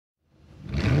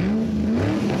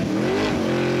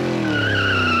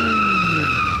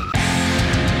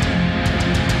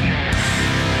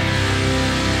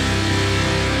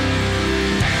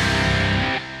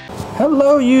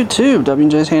Hello YouTube,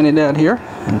 W&J's Handy Dad here,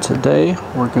 and today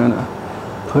we're gonna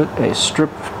put a strip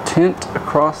of tint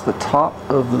across the top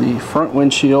of the front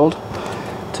windshield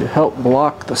to help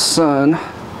block the sun.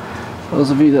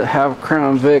 Those of you that have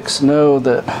Crown Vics know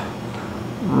that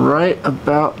right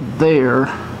about there,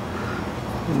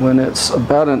 when it's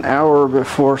about an hour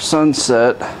before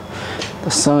sunset,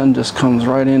 the sun just comes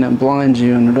right in and blinds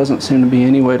you, and there doesn't seem to be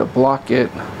any way to block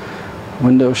it.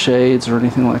 Window shades or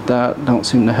anything like that don't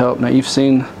seem to help. Now you've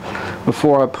seen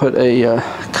before I put a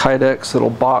Kydex little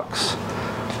box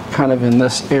kind of in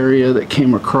this area that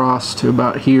came across to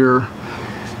about here,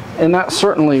 and that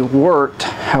certainly worked.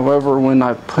 However, when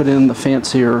I put in the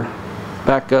fancier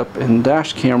backup and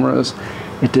dash cameras,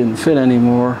 it didn't fit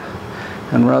anymore,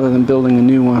 and rather than building a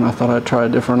new one, I thought I'd try a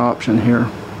different option here.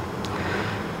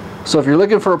 So if you're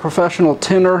looking for a professional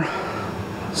tinter,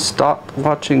 stop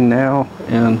watching now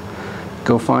and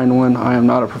go find one. I am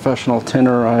not a professional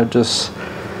tinter. I'm just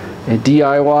a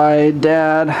DIY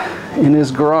dad in his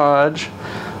garage,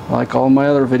 like all my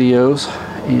other videos,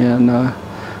 and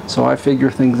so I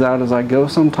figure things out as I go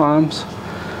sometimes.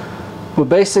 But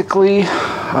basically,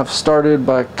 I've started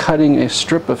by cutting a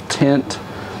strip of tint.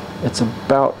 It's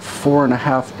about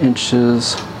 4.5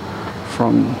 inches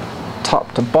from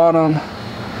top to bottom,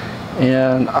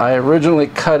 and I originally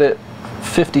cut it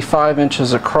 55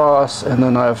 inches across, and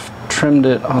then I've trimmed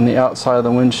it on the outside of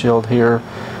the windshield here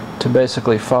to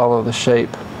basically follow the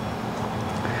shape.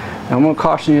 Now I'm going to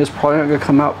caution you, it's probably not going to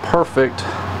come out perfect.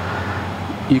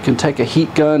 You can take a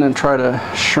heat gun and try to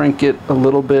shrink it a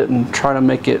little bit and try to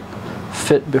make it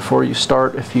fit before you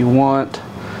start if you want.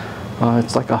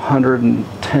 It's like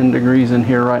 110 degrees in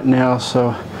here right now, so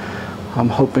I'm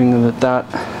hoping that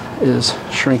that is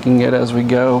shrinking it as we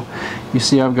go. You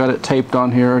see I've got it taped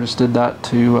on here. I just did that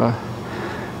to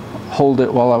hold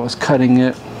it while I was cutting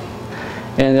it.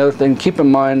 And the other thing, keep in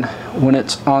mind, when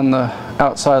it's on the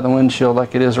outside of the windshield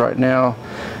like it is right now,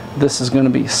 this is going to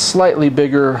be slightly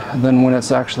bigger than when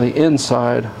it's actually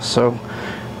inside, so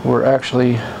we're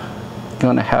actually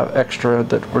going to have extra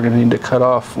that we're going to need to cut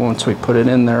off once we put it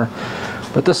in there.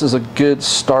 But this is a good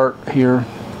start here.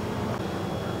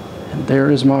 And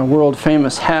there is my world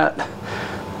famous hat,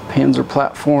 Panzer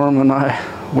platform, and I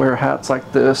wear hats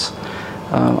like this.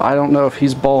 I don't know if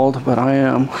he's bald, but I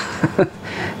am.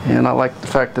 And I like the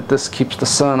fact that this keeps the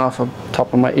sun off of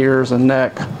top of my ears and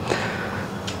neck.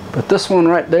 But this one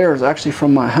right there is actually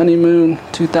from my honeymoon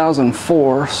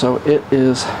 2004, so it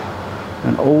is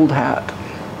an old hat,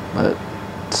 but it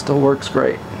still works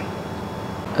great.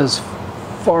 As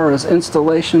far as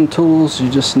installation tools, you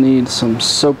just need some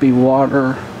soapy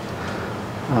water.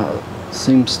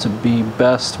 Seems to be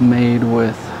best made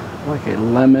with like a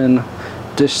lemon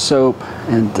dish soap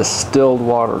and distilled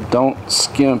water. Don't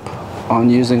skimp on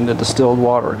using the distilled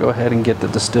water. Go ahead and get the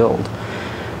distilled,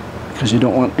 because you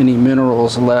don't want any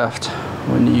minerals left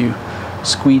when you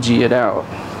squeegee it out.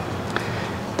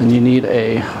 Then you need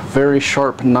a very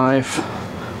sharp knife,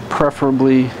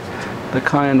 preferably the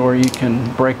kind where you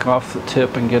can break off the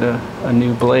tip and get a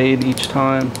new blade each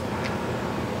time,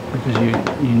 because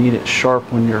you need it sharp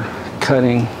when you're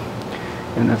cutting,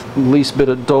 and if the least bit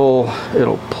of dull,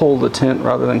 it'll pull the tint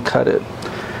rather than cut it.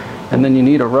 And then you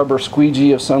need a rubber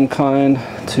squeegee of some kind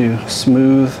to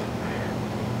smooth,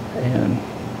 and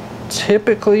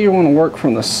typically you want to work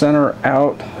from the center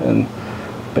out, and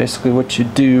basically what you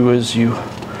do is you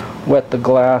wet the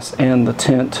glass and the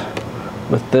tint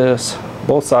with this,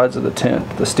 both sides of the tint,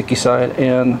 the sticky side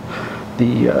and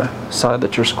the side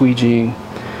that you're squeegeeing,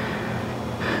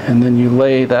 and then you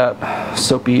lay that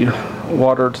soapy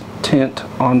watered tint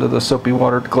onto the soapy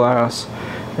watered glass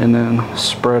and then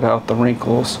spread out the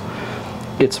wrinkles.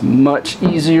 It's much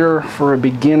easier for a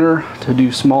beginner to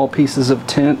do small pieces of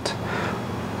tint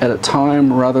at a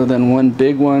time rather than one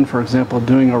big one. For example,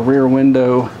 doing a rear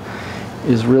window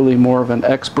is really more of an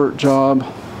expert job.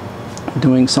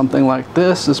 Doing something like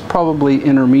this is probably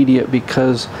intermediate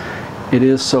because it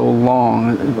is so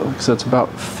long. So it's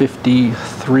about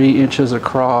 53 inches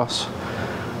across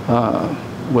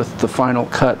with the final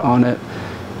cut on it,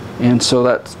 and so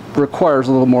that requires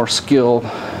a little more skill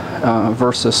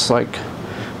versus like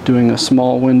doing a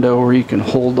small window where you can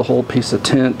hold the whole piece of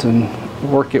tint and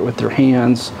work it with your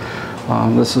hands.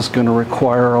 This is going to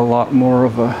require a lot more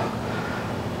of a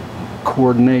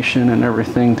coordination and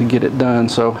everything to get it done.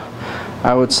 So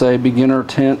I would say beginner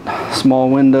tint, small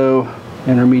window,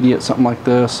 intermediate something like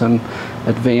this, and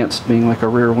advanced being like a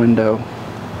rear window.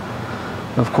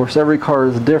 Of course, every car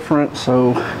is different,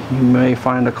 so you may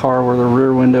find a car where the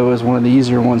rear window is one of the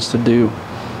easier ones to do.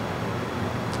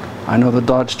 I know the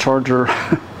Dodge Charger,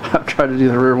 I've tried to do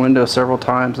the rear window several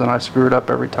times and I screw it up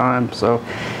every time, so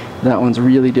that one's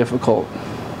really difficult.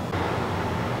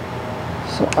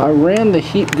 So I ran the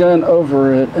heat gun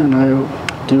over it, and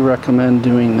I do recommend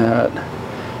doing that.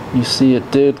 You see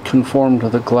it did conform to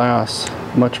the glass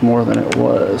much more than it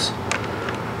was.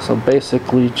 So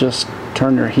basically just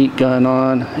turn your heat gun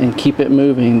on and keep it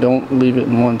moving. Don't leave it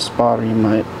in one spot or you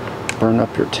might burn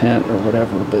up your tint or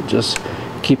whatever, but just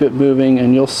keep it moving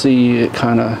and you'll see it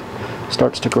kind of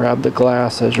starts to grab the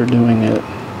glass as you're doing it.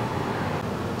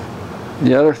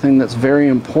 The other thing that's very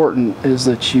important is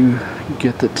that you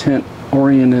get the tint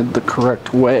oriented the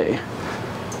correct way.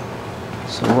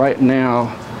 So right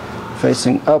now,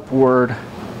 facing upward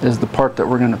is the part that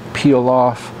we're going to peel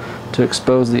off to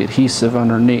expose the adhesive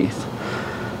underneath.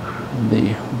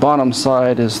 The bottom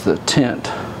side is the tint.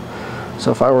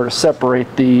 So if I were to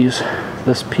separate these,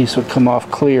 this piece would come off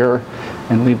clear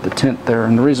and leave the tint there.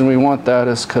 And the reason we want that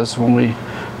is because when we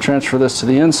transfer this to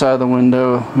the inside of the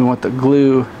window, we want the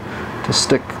glue to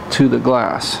stick to the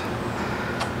glass.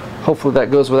 Hopefully that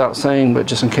goes without saying, but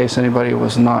just in case anybody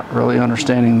was not really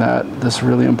understanding that, this is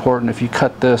really important. If you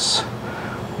cut this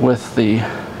with the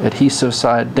adhesive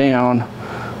side down,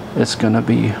 it's going to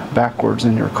be backwards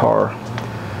in your car.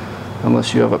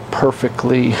 Unless you have a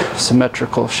perfectly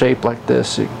symmetrical shape like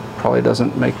this, it probably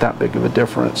doesn't make that big of a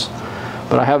difference.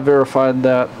 But I have verified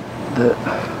that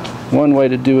one way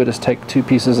to do it is take two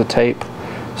pieces of tape,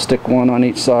 stick one on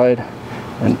each side,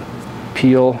 and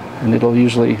peel, and it'll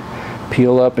usually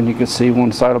peel up, and you can see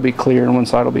one side will be clear and one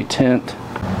side will be tint.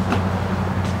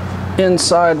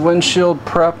 Inside windshield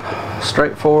prep,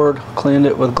 straightforward. Cleaned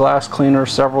it with glass cleaner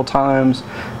several times,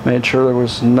 made sure there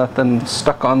was nothing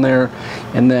stuck on there,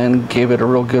 and then gave it a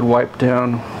real good wipe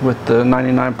down with the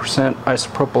 99%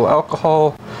 isopropyl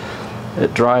alcohol.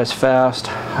 It dries fast.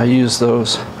 I use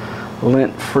those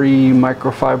lint-free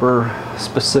microfiber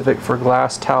specific for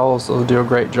glass towels. They'll do a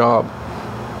great job.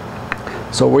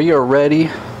 So we are ready.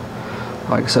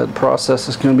 Like I said, the process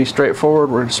is going to be straightforward.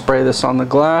 We're going to spray this on the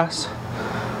glass.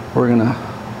 We're going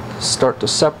to start to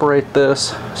separate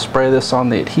this, spray this on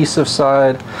the adhesive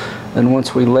side, then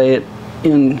once we lay it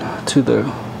into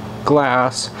the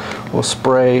glass, we'll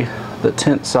spray the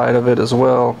tint side of it as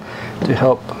well to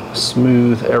help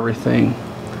smooth everything.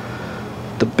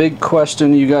 The big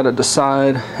question you got to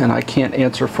decide, and I can't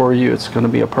answer for you, it's going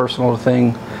to be a personal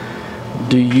thing: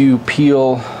 do you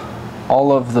peel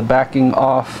all of the backing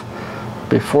off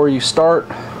before you start,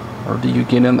 or do you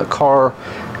get in the car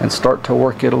and start to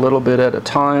work it a little bit at a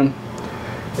time?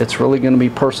 It's really going to be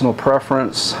personal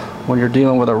preference. When you're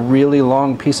dealing with a really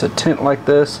long piece of tint like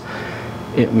this,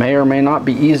 it may or may not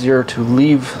be easier to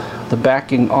leave the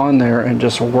backing on there and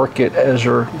just work it as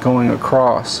you're going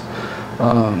across.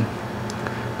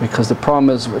 Because the problem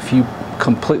is, if you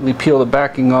completely peel the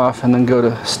backing off and then go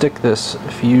to stick this,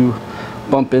 if you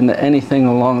bump into anything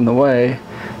along the way,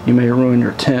 you may ruin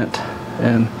your tint.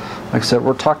 And like I said,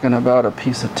 we're talking about a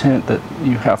piece of tint that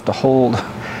you have to hold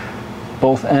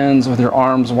both ends with your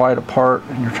arms wide apart,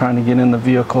 and you're trying to get in the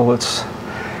vehicle.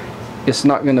 It's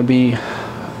not going to be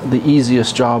the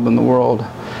easiest job in the world,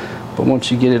 but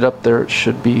once you get it up there, it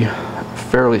should be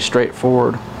fairly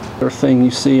straightforward. Other thing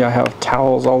you see, I have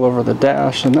towels all over the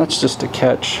dash, and that's just to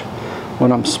catch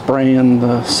when I'm spraying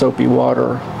the soapy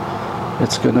water.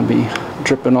 It's going to be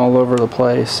dripping all over the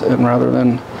place, and rather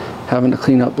than having to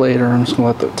clean up later, I'm just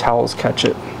going to let the towels catch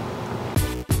it.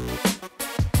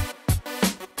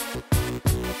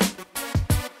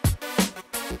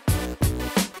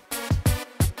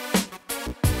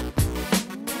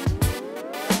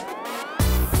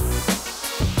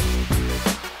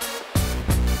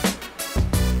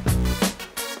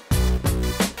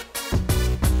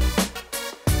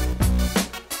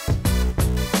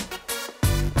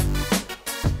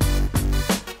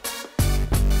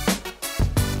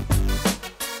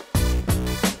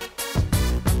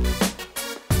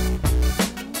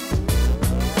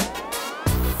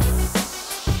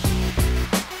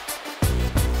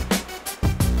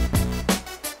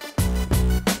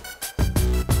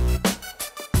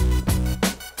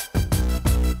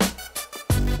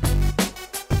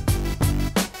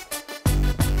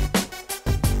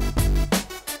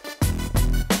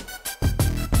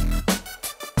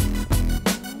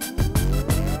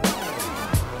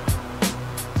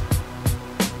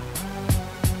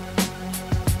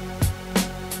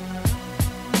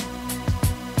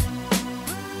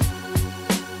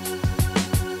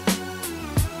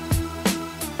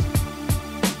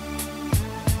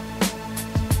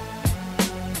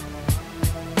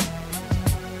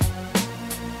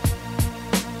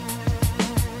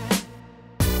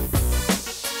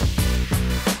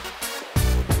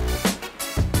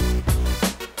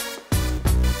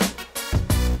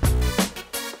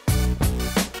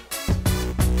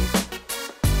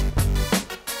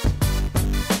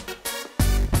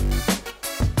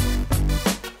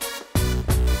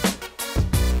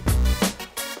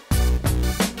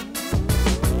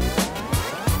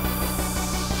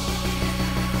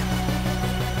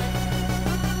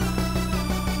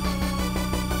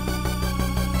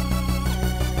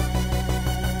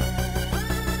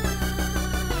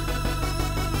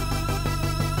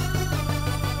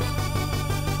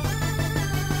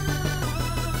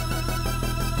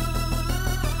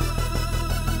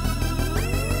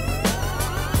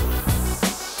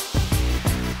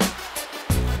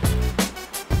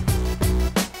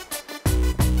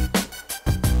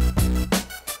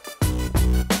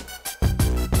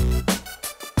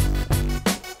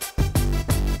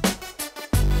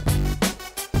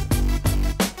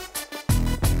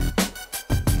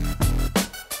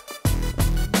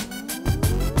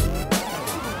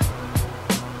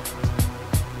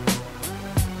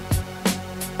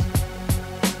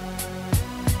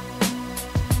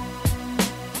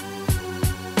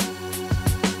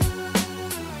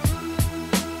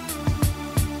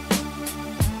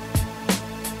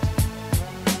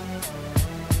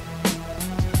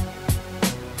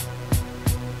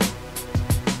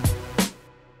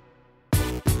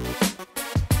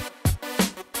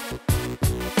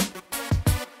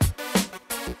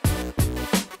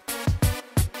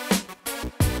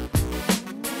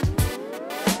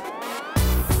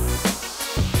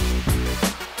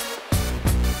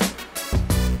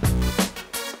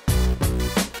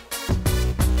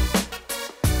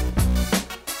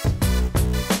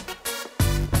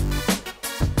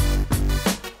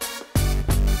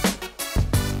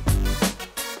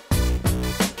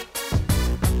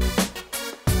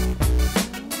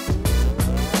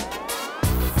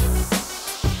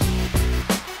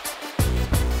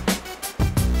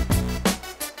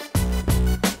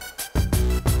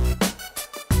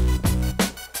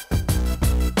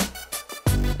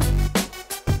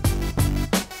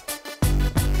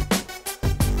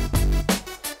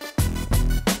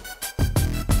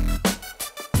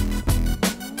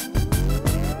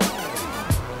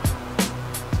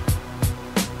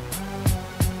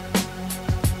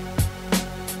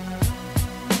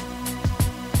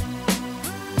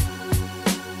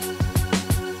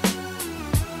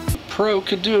 pro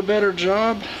could do a better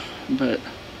job, but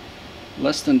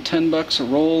less than 10 bucks a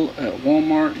roll at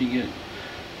Walmart. You get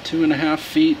 2.5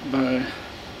 feet by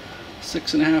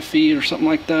 6.5 feet or something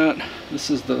like that. This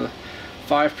is the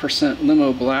 5%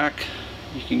 limo black.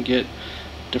 You can get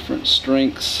different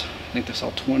strengths. I think they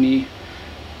sell 20,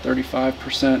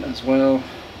 35% as well.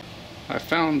 I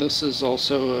found this is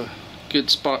also a good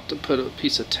spot to put a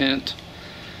piece of tint.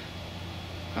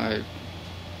 I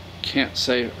can't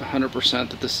say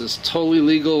 100% that this is totally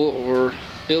legal or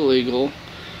illegal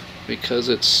because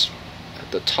it's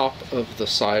at the top of the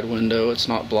side window. It's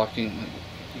not blocking,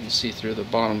 you can see through the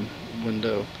bottom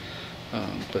window.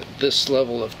 But this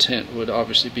level of tint would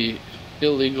obviously be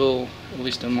illegal, at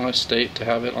least in my state, to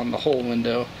have it on the whole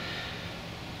window.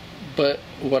 But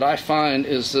what I find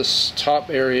is this top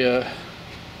area,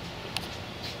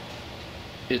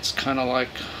 it's kind of like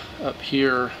up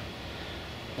here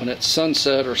when it's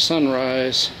sunset or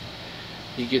sunrise,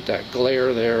 you get that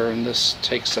glare there, and this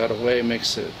takes that away,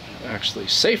 makes it actually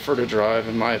safer to drive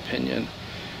in my opinion.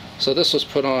 So this was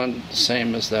put on the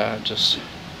same as that, just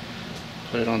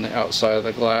put it on the outside of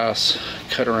the glass,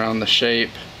 cut around the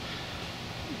shape,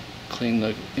 clean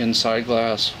the inside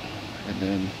glass, and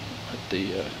then put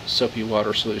the soapy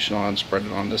water solution on, spread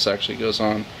it on. This actually goes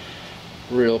on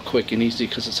real quick and easy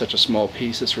because it's such a small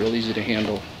piece. It's real easy to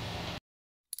handle.